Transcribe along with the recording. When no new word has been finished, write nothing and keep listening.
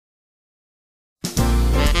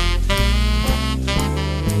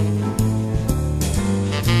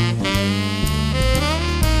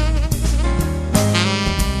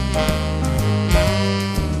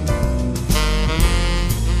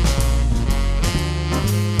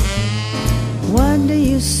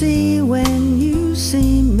see, when you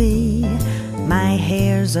see me, my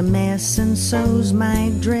hair's a mess and so's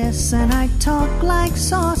my dress, and I talk like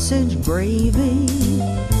sausage gravy.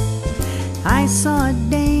 I saw a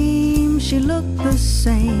dame, she looked the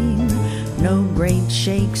same, no great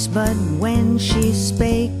shakes, but when she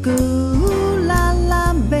spake, ooh la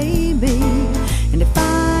la baby. And if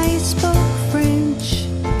I spoke French,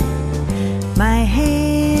 my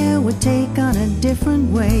hair would take on a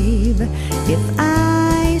different wave. If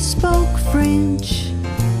I spoke French,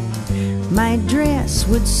 my dress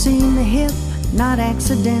would seem hip, not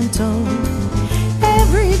accidental.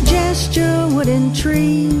 Every gesture would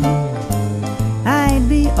intrigue, I'd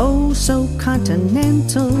be oh so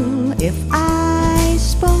continental if I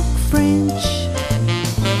spoke French.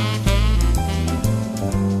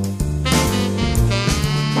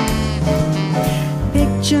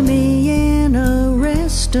 Picture me in a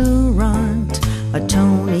restaurant, a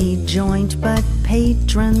Tony joint, but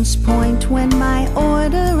patrons point when my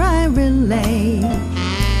order I relay.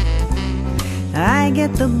 I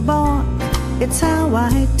get the balk, it's how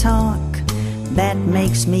I talk, that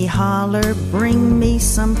makes me holler, bring me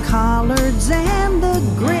some collards and the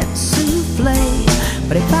grit souffle.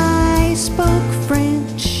 But if I spoke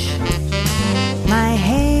French, my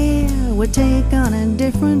hair would take on a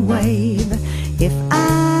different wave. If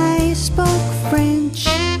I spoke French,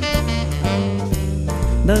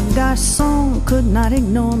 the garçon could not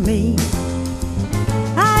ignore me.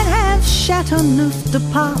 I'd have Chateauneuf de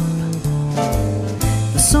pop,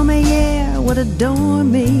 the sommelier would adore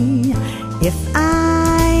me. If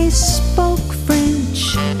I spoke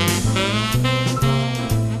French,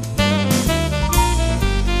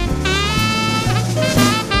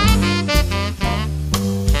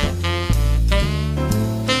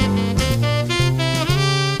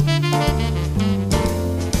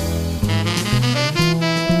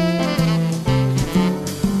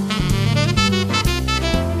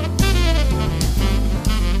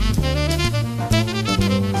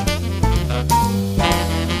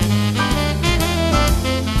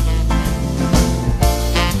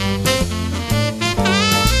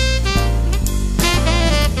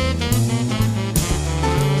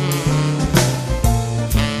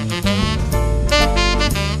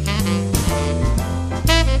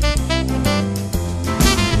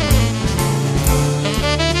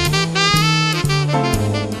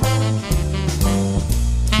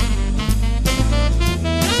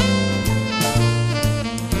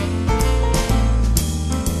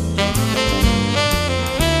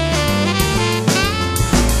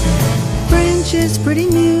 is pretty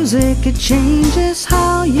music, it changes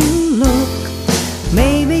how you look.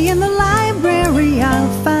 Maybe in the library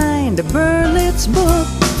I'll find a Berlitz book.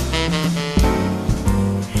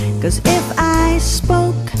 'Cause if I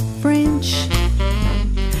spoke French,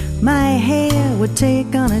 my hair would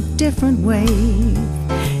take on a different wave.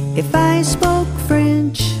 If I spoke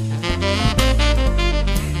French,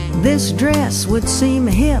 this dress would seem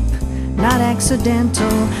hip, not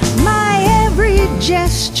accidental. My every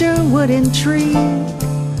gesture would intrigue,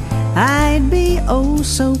 I'd be oh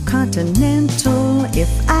so continental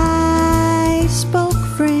if I spoke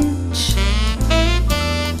French.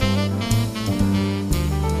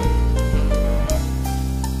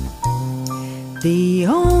 The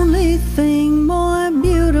only thing more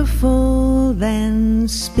beautiful than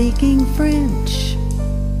speaking French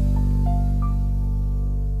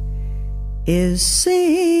is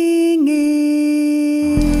singing